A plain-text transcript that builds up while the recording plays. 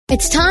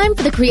It's time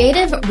for the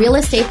Creative Real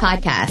Estate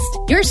Podcast,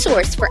 your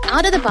source for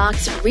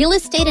out-of-the-box real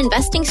estate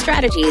investing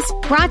strategies,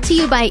 brought to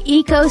you by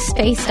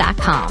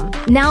ecospace.com.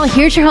 Now,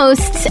 here's your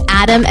hosts,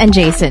 Adam and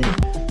Jason.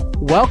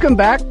 Welcome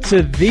back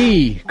to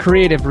the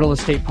Creative Real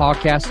Estate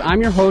Podcast.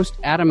 I'm your host,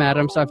 Adam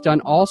Adams. I've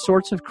done all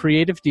sorts of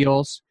creative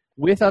deals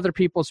with other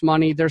people's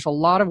money. There's a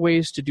lot of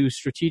ways to do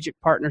strategic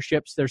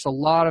partnerships. There's a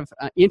lot of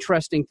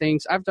interesting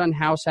things. I've done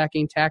house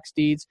hacking, tax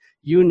deeds,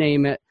 you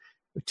name it.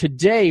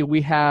 Today,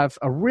 we have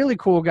a really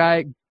cool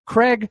guy,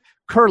 Craig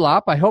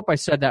Curlop. I hope I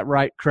said that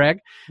right, Craig.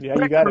 Yeah,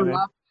 Craig you got Curlop, it,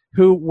 man.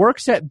 Who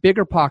works at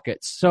Bigger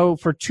Pockets. So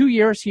for 2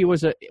 years, he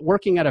was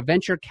working at a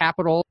venture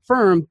capital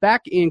firm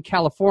back in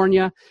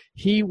California.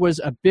 He was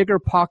a Bigger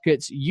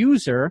Pockets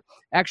user,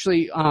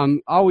 actually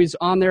always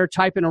on there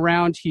typing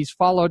around. He's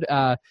followed,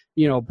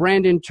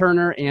 Brandon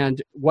Turner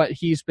and what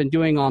he's been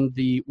doing on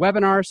the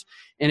webinars,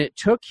 and it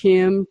took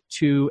him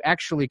to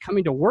actually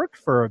coming to work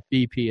for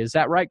BP. Is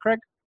that right, Craig?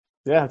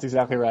 Yeah, that's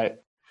exactly right.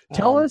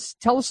 Tell us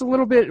a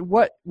little bit,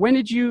 when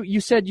did you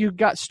said you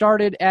got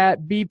started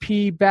at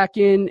BP back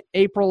in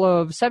April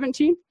of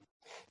 17?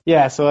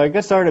 Yeah, so I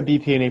got started at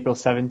BP in April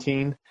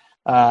 17.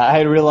 I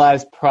had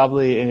realized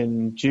probably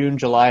in June,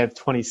 July of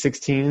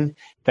 2016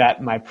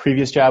 that my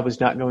previous job was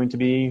not going to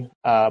be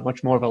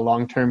much more of a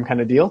long-term kind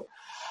of deal.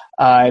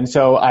 And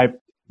so I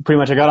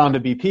got on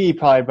to BP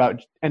probably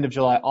about end of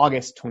July,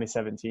 August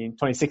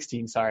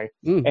 2016, sorry.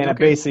 And I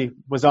basically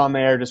was on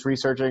there just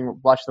researching,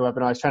 watching the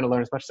webinars, trying to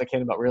learn as much as I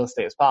can about real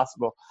estate as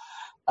possible.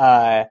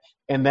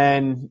 And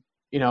then,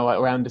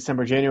 around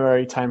December,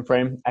 January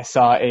timeframe, I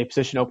saw a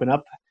position open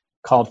up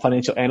called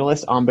financial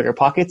analyst on Bigger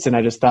Pockets, and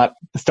I just thought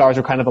the stars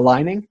were kind of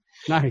aligning.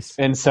 Nice.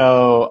 And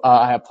so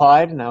I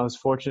applied, and I was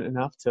fortunate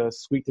enough to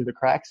squeak through the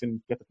cracks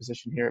and get the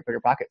position here at Bigger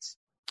Pockets.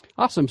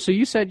 Awesome. So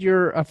you said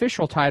your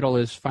official title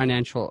is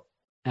financial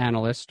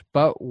analyst,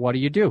 but what do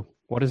you do?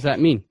 What does that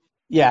mean?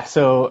 Yeah,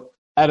 so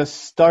at a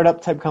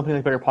startup type company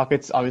like Bigger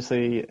Pockets,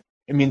 obviously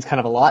it means kind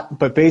of a lot,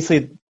 but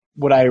basically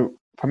what I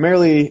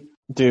primarily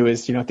do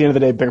is, at the end of the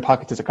day, Bigger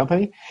Pockets is a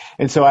company,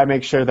 and so I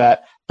make sure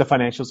that the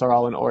financials are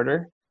all in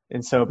order.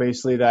 And so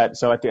basically at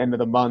the end of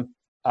the month,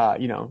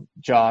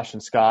 Josh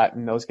and Scott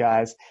and those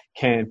guys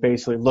can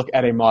basically look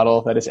at a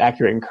model that is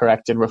accurate and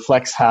correct and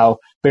reflects how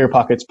Bigger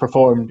Pockets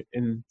performed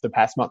in the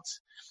past months.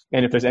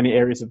 And if there's any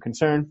areas of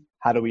concern,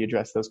 how do we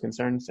address those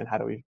concerns, and how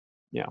do we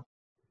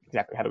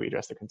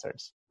address the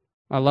concerns?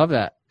 I love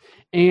that.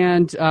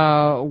 And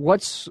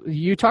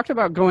you talked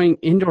about going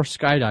indoor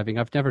skydiving.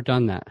 I've never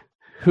done that.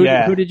 Who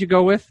did you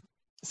go with?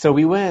 So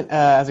we went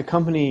as a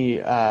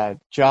company.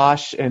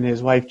 Josh and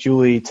his wife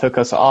Julie took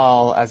us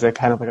all as a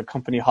kind of like a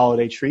company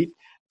holiday treat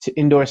to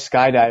indoor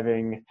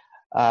skydiving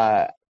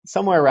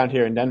somewhere around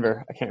here in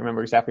Denver. I can't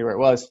remember exactly where it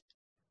was,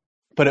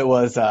 but it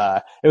was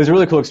a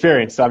really cool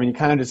experience. So you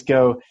kind of just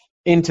go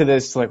into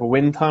this like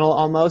wind tunnel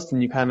almost,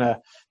 and you kind of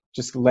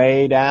just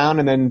lay down,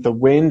 and then the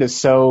wind is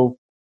so,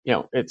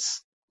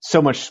 it's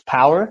so much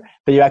power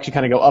that you actually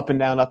kind of go up and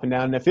down,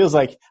 and it feels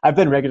like I've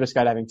been regular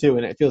skydiving too,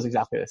 and it feels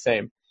exactly the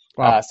same.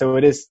 Wow. So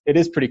it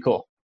is pretty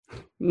cool.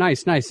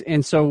 Nice.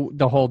 And so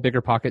the whole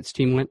Bigger Pockets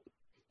team went?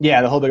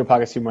 Yeah, the whole Bigger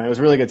Pockets team went. It was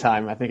a really good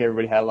time. I think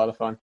everybody had a lot of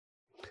fun.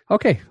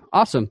 Okay,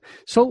 awesome.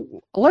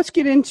 So let's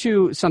get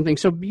into something.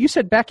 So you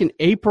said back in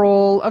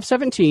April of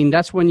 17,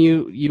 that's when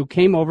you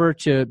came over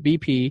to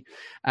BP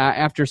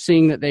after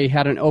seeing that they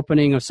had an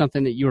opening of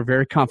something that you were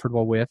very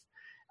comfortable with.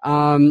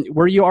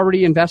 Were you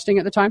already investing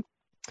at the time?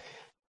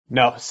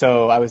 No,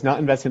 so I was not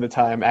investing at the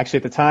time. Actually,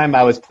 at the time,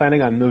 I was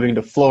planning on moving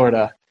to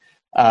Florida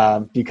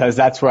because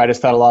that's where I just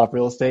thought a lot of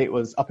real estate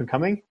was up and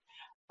coming.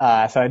 So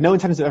I had no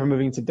intentions of ever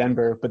moving to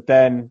Denver, but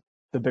then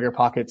the Bigger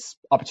Pockets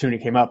opportunity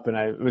came up, and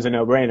it was a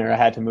no-brainer. I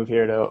had to move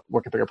here to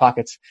work at Bigger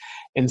Pockets.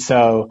 And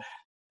so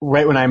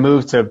right when I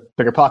moved to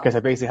Bigger Pockets,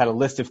 I basically had a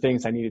list of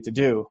things I needed to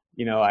do.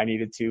 I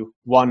needed to,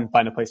 one,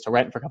 find a place to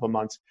rent for a couple of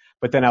months,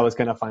 but then I was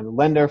going to find a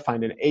lender,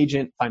 find an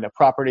agent, find a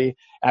property.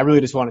 And I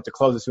really just wanted to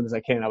close as soon as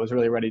I can. I was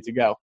really ready to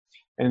go.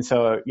 And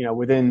so,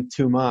 within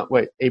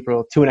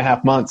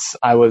 2.5 months,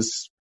 I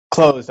was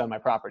closed on my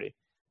property.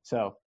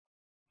 So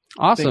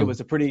awesome. I think it was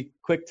a pretty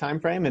quick time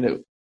frame,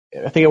 and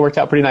I think it worked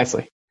out pretty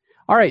nicely.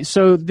 All right,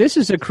 so this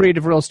is a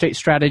creative real estate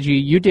strategy.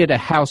 You did a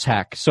house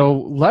hack.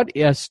 So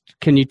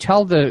can you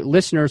tell the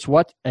listeners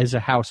what is a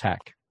house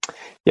hack?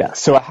 Yeah,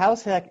 so a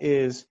house hack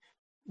is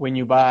when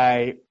you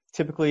buy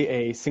typically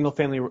a single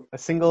family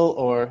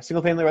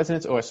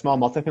residence or a small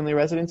multifamily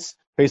residence,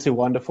 basically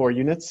 1 to 4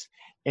 units,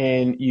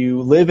 and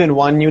you live in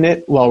one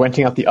unit while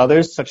renting out the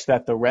others, such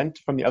that the rent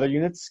from the other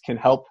units can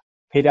help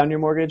pay down your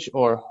mortgage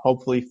or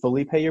hopefully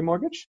fully pay your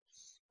mortgage,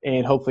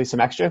 and hopefully some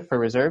extra for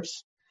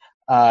reserves.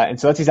 And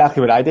so that's exactly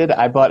what I did.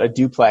 I bought a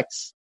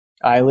duplex.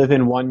 I live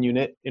in one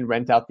unit and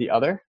rent out the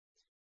other.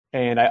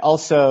 And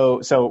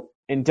so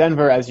in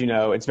Denver, as you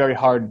know, it's very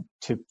hard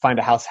to find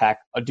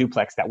a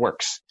duplex that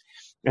works.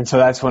 And so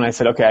that's when I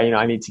said, okay,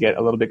 I need to get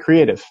a little bit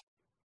creative.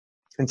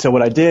 And so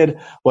what I did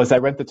was I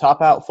rent the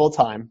top out full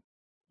time,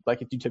 like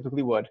you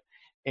typically would.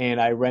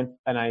 And I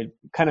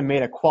kind of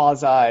made a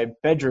quasi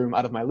bedroom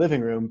out of my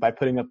living room by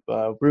putting up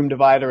a room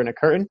divider and a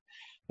curtain.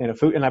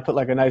 and I put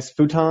like a nice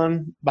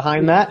futon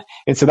behind that.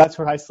 And so that's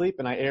where I sleep,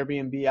 and I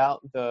Airbnb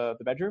out the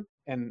bedroom.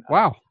 And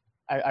wow.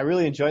 I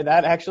really enjoy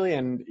that actually.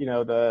 And,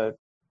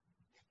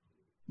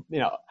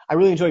 I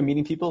really enjoy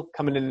meeting people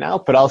coming in and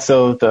out, but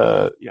also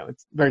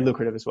it's very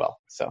lucrative as well.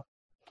 So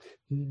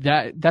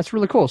that's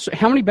really cool. So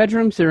how many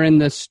bedrooms are in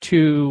this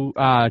two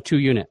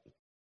unit?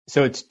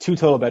 So it's 2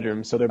 total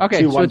bedrooms. So they're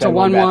okay. So it's a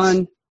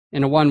 1-1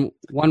 and a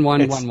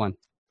 1-1-1-1.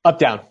 Up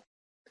down.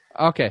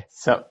 Okay.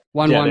 So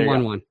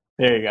 1-1-1-1.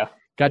 There you go.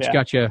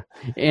 Gotcha.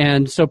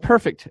 And so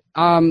perfect.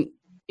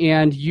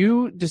 And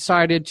you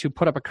decided to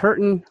put up a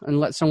curtain and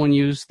let someone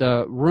use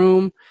the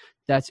room.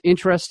 That's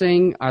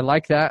interesting. I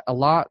like that a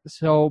lot.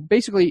 So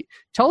basically,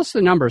 tell us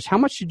the numbers. How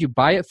much did you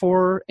buy it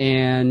for,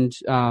 and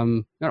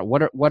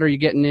what are you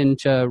getting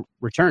into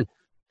return?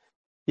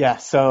 Yeah,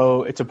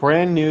 so it's a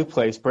brand new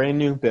place, brand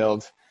new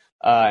build,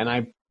 and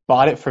I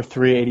bought it for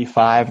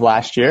 $385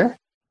 last year.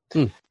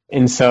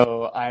 And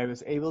so I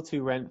was able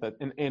to rent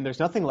and there's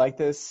nothing like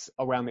this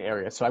around the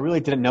area. So I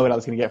really didn't know what I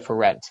was going to get for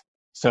rent.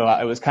 So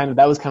that was kind of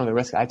the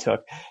risk I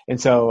took.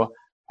 And so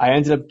I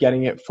ended up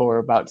getting it for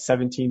about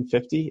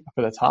 $1,750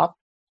 for the top,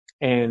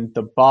 and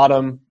the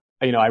bottom,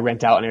 I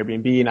rent out on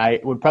Airbnb, and I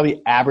would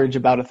probably average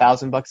about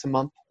 $1,000 a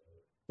month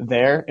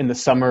there. In the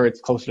summer,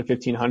 it's closer to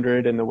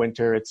 $1,500. In the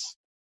winter, it's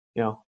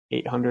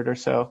 $800 or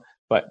so.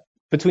 But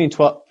probably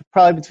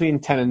between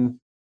 $10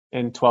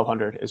 and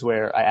 $1,200 is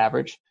where I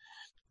average.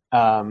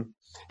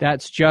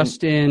 That's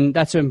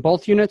in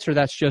both units, or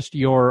that's just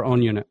your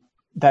own unit?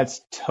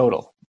 That's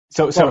total.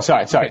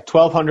 Sorry. Okay.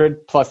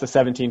 1,200 plus the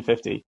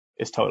 1,750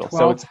 is total.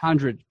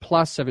 1,200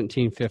 plus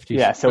 1,750.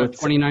 Yeah. So it's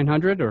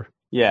 2,900 or?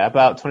 Yeah,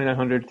 about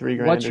 2,900,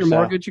 $3,000. What's your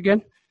mortgage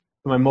again?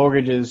 My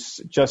mortgage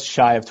is just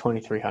shy of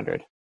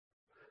 2,300.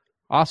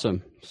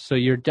 Awesome. So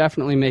you're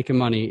definitely making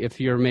money if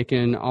you're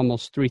making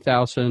almost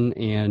 3,000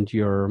 and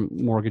your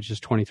mortgage is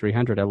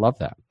 2,300. I love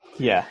that.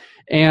 Yeah.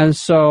 And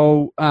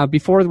so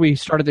before we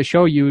started the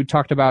show, you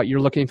talked about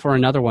you're looking for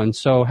another one.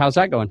 So how's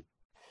that going?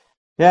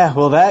 Yeah,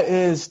 well, that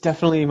is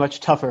definitely much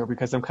tougher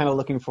because I'm kind of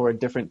looking for a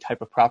different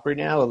type of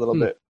property now, a little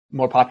bit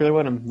more popular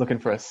one. I'm looking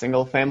for a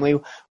single family,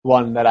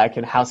 one that I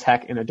can house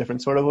hack in a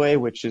different sort of way,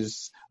 which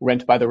is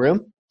rent by the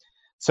room.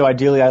 So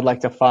ideally, I'd like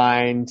to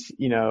find,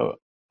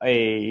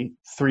 a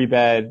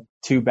 3-bed,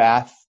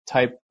 2-bath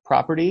type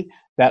property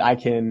that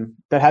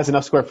has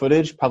enough square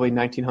footage, probably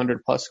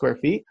 1,900 plus square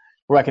feet,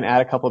 where I can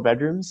add a couple of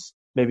bedrooms,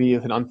 maybe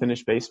with an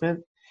unfinished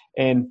basement,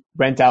 and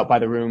rent out by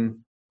the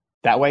room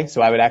that way.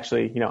 So I would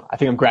actually, I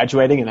think I'm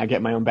graduating and I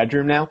get my own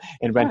bedroom now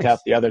and rent out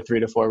the other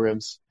 3 to 4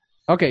 rooms.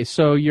 Okay,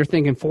 so you're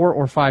thinking 4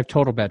 or 5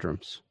 total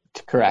bedrooms.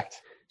 Correct.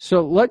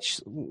 So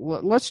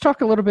let's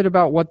talk a little bit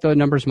about what the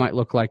numbers might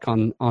look like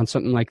on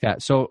something like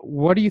that. So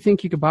what do you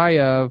think you could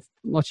buy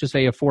let's just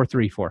say a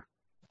 4-3 for?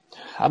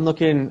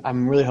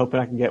 I'm really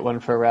hoping I can get one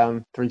for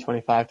around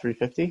 $325,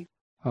 $350.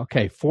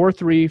 Okay,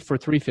 4-3 for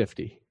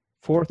 $350.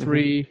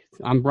 4-3,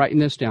 I'm writing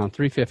this down,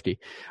 $350.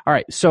 All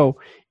right, so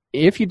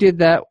if you did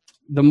that,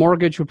 the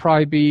mortgage would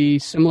probably be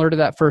similar to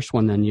that first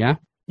one then, yeah?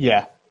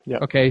 Yeah.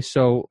 Yep. Okay,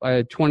 so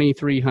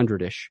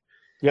 $2,300-ish.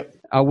 Yep.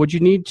 Would you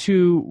need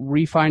to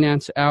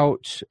refinance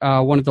out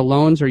one of the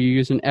loans? Are you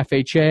using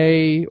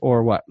FHA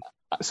or what?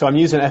 So I'm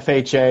using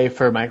FHA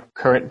for my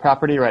current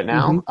property right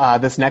now.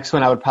 This next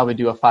one, I would probably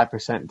do a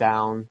 5%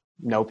 down,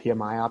 no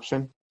PMI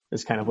option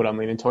is kind of what I'm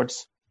leaning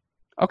towards.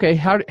 Okay,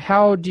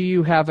 how do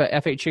you have a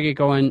FHA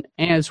going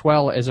as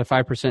well as a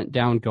 5%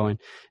 down going?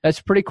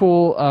 That's pretty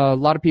cool. A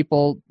lot of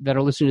people that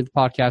are listening to the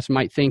podcast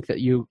might think that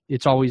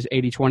it's always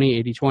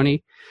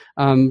 80-20,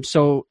 80-20.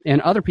 So,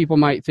 and other people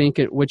might think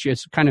which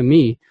is kind of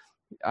me.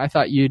 I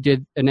thought you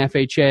did an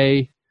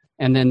FHA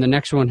and then the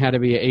next one had to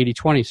be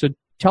 80-20. So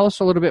tell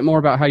us a little bit more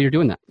about how you're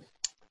doing that.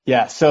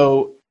 Yeah,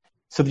 so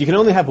you can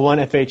only have one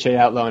FHA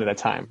out loan at a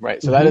time,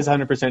 right? So that is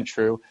 100%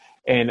 true.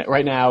 And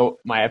right now,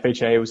 my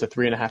FHA was a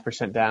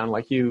 3.5% down,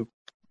 like you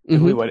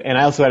would, and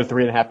I also had a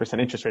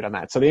 3.5% interest rate on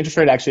that. So the interest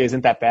rate actually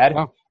isn't that bad.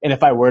 Wow. And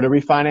if I were to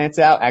refinance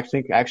out,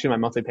 actually, my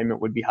monthly payment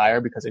would be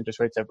higher because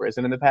interest rates have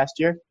risen in the past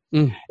year.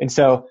 And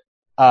so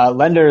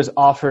lenders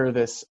offer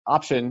this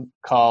option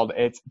called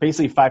it's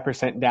basically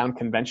 5% down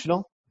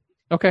conventional.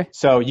 Okay.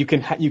 So you can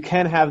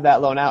have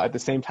that loan out at the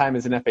same time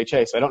as an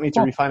FHA. So I don't need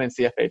to refinance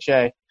the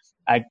FHA.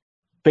 I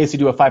basically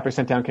do a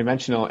 5% down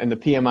conventional, and the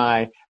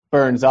PMI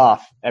burns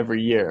off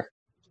every year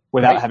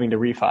without having to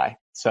refi.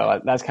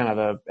 So that's kind of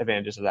the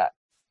advantages of that.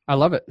 I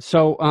love it.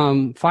 So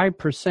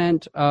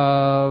 5%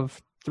 of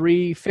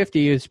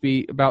 350 is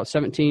be about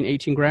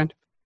 18 grand?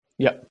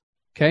 Yep.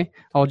 Okay.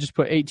 I'll just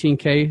put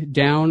 18K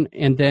down.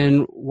 And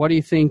then what do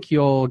you think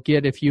you'll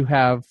get if you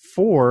have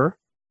 3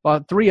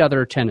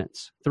 other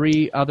tenants?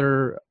 3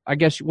 other, I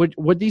guess,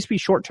 would these be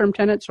short-term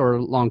tenants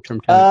or long-term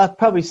tenants?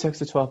 Probably 6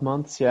 to 12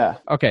 months, yeah.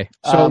 Okay.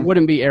 So it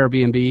wouldn't be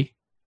Airbnb?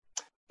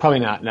 Probably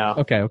not, no.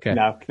 Okay.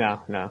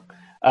 No.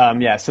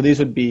 Yeah, so these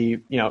would be,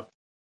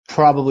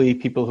 probably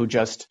people who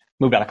just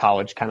moved out of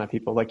college, kind of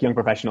people, like young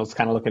professionals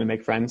kind of looking to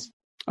make friends.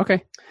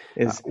 Okay.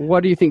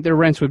 What do you think their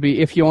rents would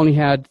be if you only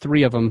had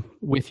 3 of them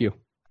with you?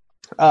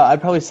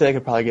 I'd probably say I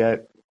could probably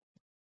get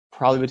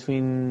probably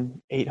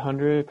between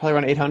 800, probably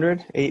around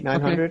 800,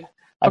 900. Okay.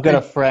 I've got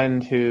a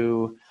friend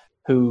who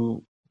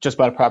just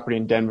bought a property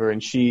in Denver,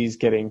 and she's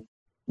getting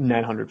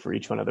 900 for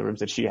each one of the rooms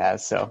that she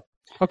has. So.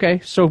 Okay,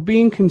 so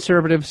being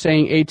conservative,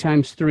 saying 8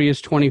 times 3 is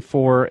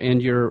 24,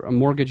 and your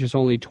mortgage is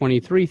only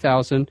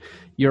 $23,000,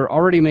 you're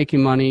already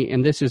making money.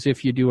 And this is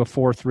if you do a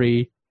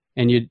 4-3,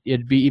 and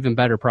it'd be even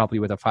better probably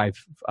with a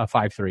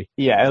 5-3.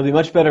 Yeah, it'll be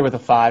much better with a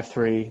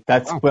 5-3.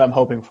 That's what I'm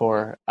hoping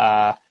for.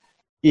 And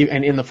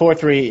in the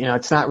 4-3,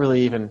 it's not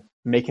really even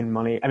making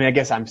money. I mean, I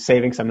guess I'm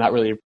saving, so I'm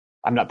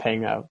not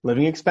paying a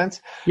living expense.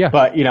 Yeah.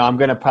 But I'm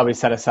going to probably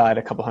set aside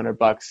a couple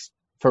 $100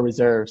 for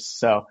reserves.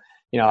 So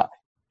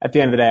at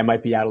the end of the day, I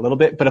might be out a little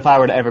bit, but if I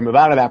were to ever move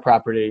out of that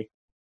property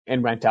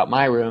and rent out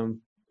my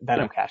room, then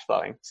I'm cash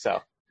flowing.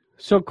 So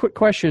quick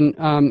question.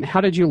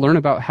 How did you learn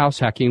about house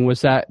hacking? Was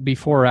that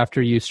before or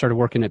after you started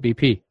working at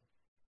BP?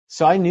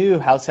 So I knew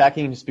house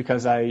hacking just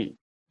because I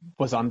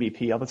was on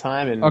BP all the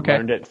time and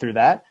learned it through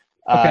that.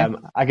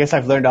 I guess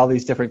I've learned all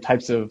these different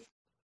types of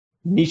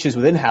niches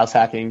within house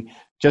hacking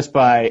just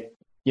by,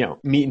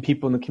 meeting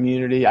people in the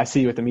community. I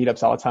see you at the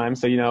meetups all the time.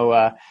 So,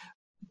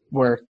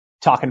 we're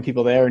talking to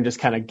people there and just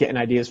kind of getting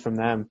ideas from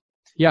them.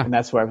 Yeah. And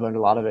that's where I've learned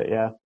a lot of it.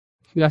 Yeah.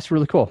 That's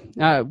really cool.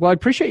 Well, I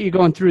appreciate you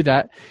going through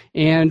that.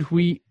 And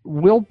we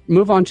will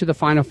move on to the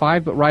final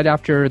 5, but right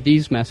after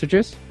these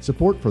messages.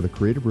 Support for the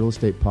Creative Real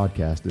Estate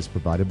Podcast is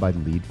provided by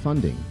Lead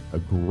Funding, a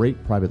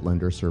great private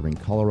lender serving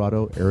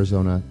Colorado,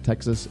 Arizona,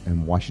 Texas,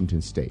 and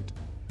Washington State.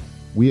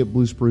 We at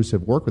Blue Spruce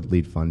have worked with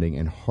Lead Funding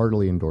and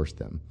heartily endorse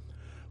them.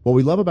 What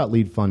we love about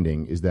Lead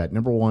Funding is that,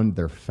 number one,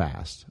 they're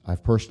fast.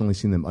 I've personally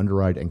seen them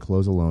underwrite and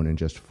close a loan in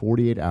just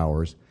 48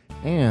 hours.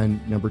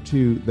 And number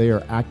two, they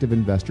are active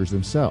investors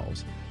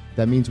themselves.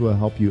 That means we'll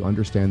help you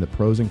understand the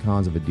pros and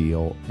cons of a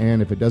deal,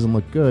 and if it doesn't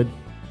look good,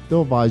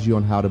 they'll advise you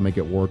on how to make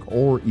it work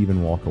or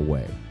even walk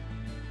away.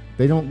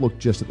 They don't look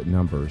just at the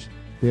numbers.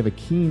 They have a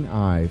keen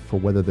eye for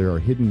whether there are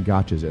hidden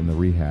gotchas in the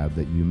rehab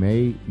that you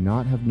may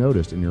not have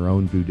noticed in your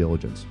own due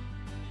diligence.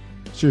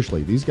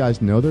 Seriously, these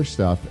guys know their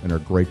stuff and are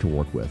great to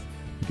work with.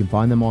 You can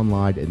find them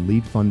online at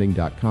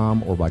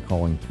leadfunding.com or by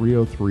calling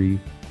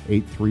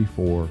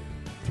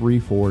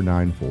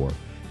 303-834-3494.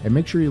 And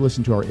make sure you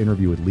listen to our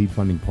interview with Lead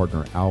Funding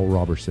partner Al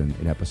Robertson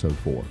in episode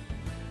 4.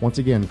 Once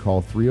again,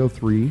 call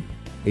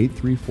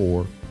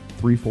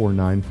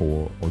 303-834-3494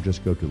 or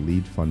just go to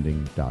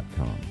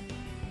leadfunding.com.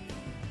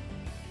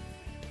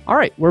 All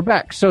right, we're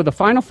back. So the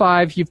final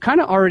 5, you've kind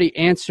of already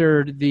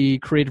answered the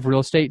creative real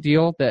estate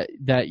deal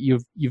that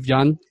you've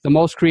done. The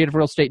most creative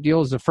real estate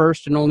deal is the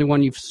first and only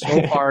one you've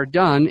so far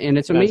done, and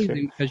it's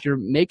amazing because you're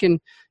making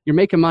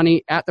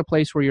money at the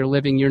place where you're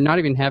living. You're not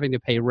even having to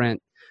pay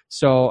rent.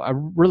 So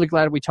I'm really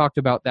glad we talked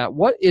about that.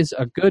 What is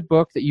a good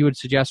book that you would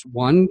suggest?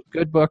 One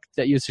good book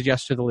that you would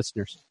suggest to the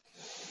listeners?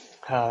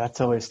 Oh,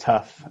 that's always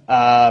tough.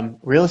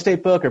 Real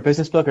estate book or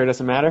business book, or it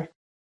doesn't matter?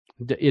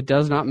 It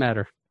does not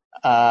matter.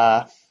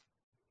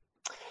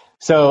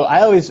 So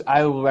I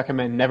will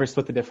recommend Never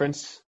Split the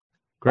Difference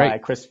by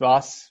Chris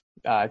Voss.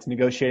 It's a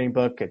negotiating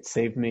book. It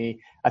saved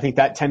me, I think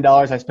that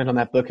 $10 I spent on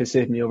that book has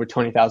saved me over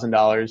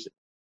 $20,000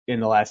 in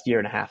the last year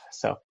and a half.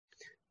 So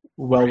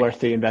well worth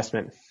the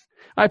investment.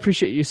 I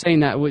appreciate you saying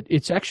that.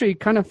 It's actually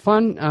kind of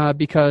fun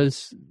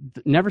because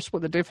Never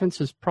Split the Difference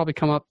has probably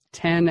come up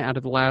 10 out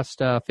of the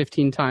last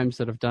 15 times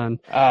that I've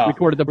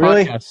recorded the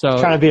podcast. So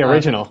trying to be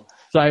original.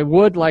 So I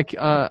would like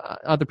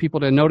other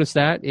people to notice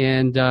that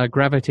and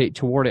gravitate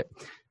toward it.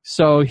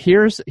 So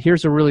here's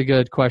a really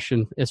good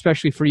question,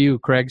 especially for you,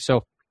 Craig.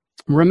 So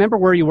remember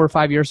where you were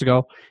 5 years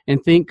ago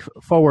and think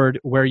forward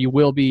where you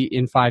will be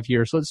in 5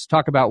 years. Let's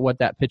talk about what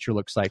that picture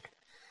looks like.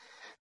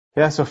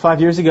 Yeah, so 5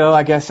 years ago,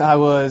 I guess I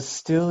was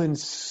still in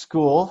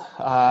school.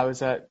 I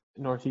was at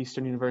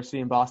Northeastern University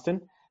in Boston,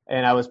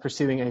 and I was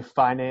pursuing a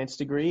finance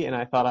degree, and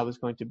I thought I was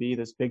going to be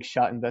this big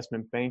shot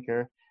investment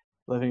banker,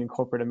 living in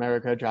corporate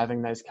America,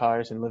 driving nice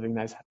cars, and living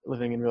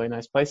in really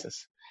nice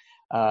places.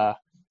 I'd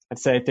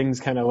say things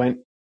kind of went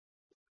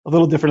a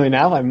little differently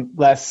now. I'm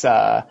less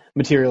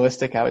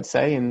materialistic, I would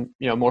say, and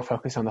more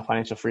focused on the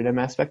financial freedom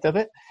aspect of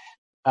it.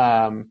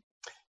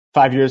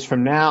 5 years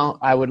from now,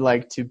 I would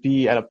like to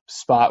be at a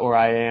spot where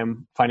I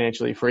am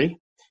financially free,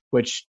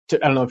 which I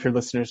don't know if your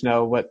listeners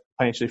know what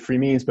financially free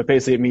means, but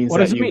basically it means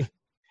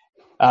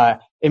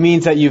it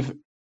means that you've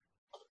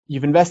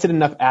invested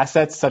enough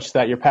assets such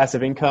that your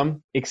passive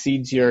income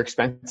exceeds your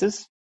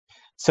expenses,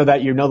 so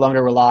that you no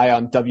longer rely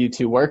on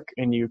W-2 work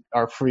and you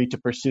are free to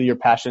pursue your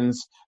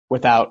passions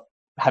without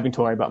having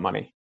to worry about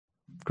money.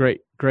 Great.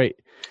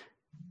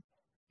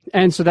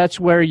 And so that's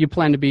where you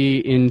plan to be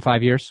in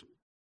 5 years?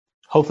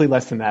 Hopefully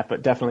less than that,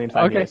 but definitely in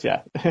 5 years,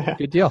 yeah.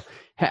 Good deal.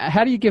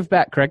 How do you give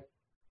back, Craig?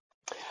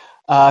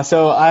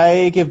 So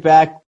I give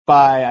back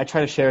I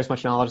try to share as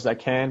much knowledge as I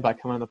can by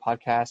coming on the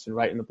podcast and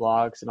writing the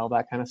blogs and all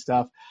that kind of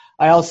stuff.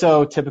 I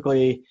also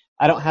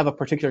I don't have a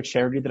particular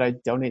charity that I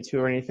donate to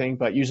or anything,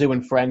 but usually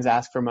when friends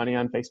ask for money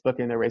on Facebook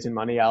and they're raising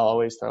money, I'll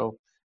always throw,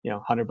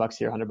 $100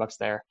 here, $100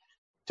 there,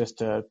 just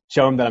to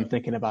show them that I'm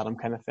thinking about them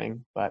kind of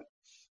thing. But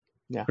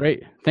Yeah.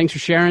 Great. Thanks for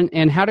sharing.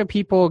 And how do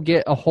people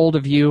get a hold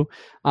of you,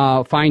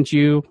 find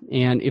you,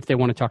 and if they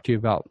want to talk to you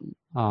about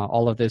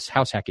all of this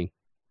house hacking?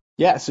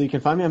 Yeah, so you can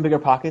find me on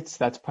BiggerPockets.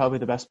 That's probably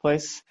the best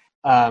place.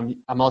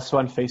 I'm also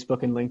on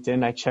Facebook and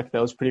LinkedIn. I check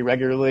those pretty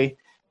regularly.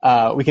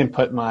 We can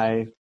put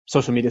my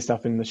social media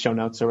stuff in the show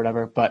notes or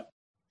whatever. But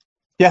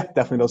yeah,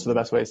 definitely those are the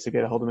best ways to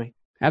get a hold of me.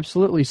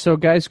 Absolutely. So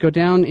guys, go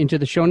down into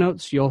the show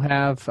notes. You'll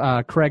have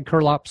Craig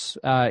Curlop's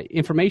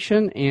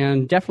information,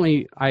 and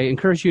definitely I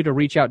encourage you to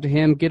reach out to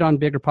him, get on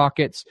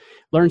BiggerPockets,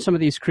 learn some of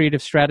these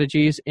creative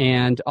strategies,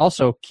 and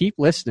also keep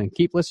listening.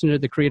 Keep listening to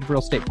the Creative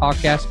Real Estate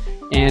Podcast.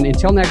 And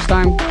until next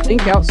time,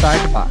 think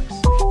outside the box.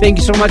 Thank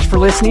you so much for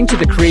listening to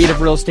the Creative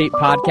Real Estate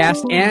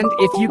Podcast. And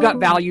if you got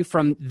value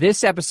from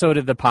this episode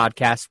of the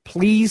podcast,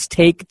 please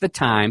take the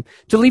time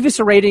to leave us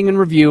a rating and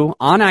review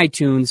on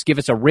iTunes. Give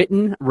us a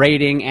written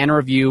rating and a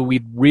review.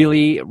 We'd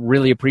really,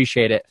 really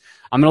appreciate it.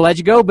 I'm going to let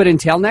you go, but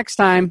until next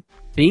time,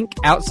 think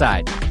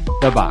outside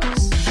the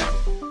box.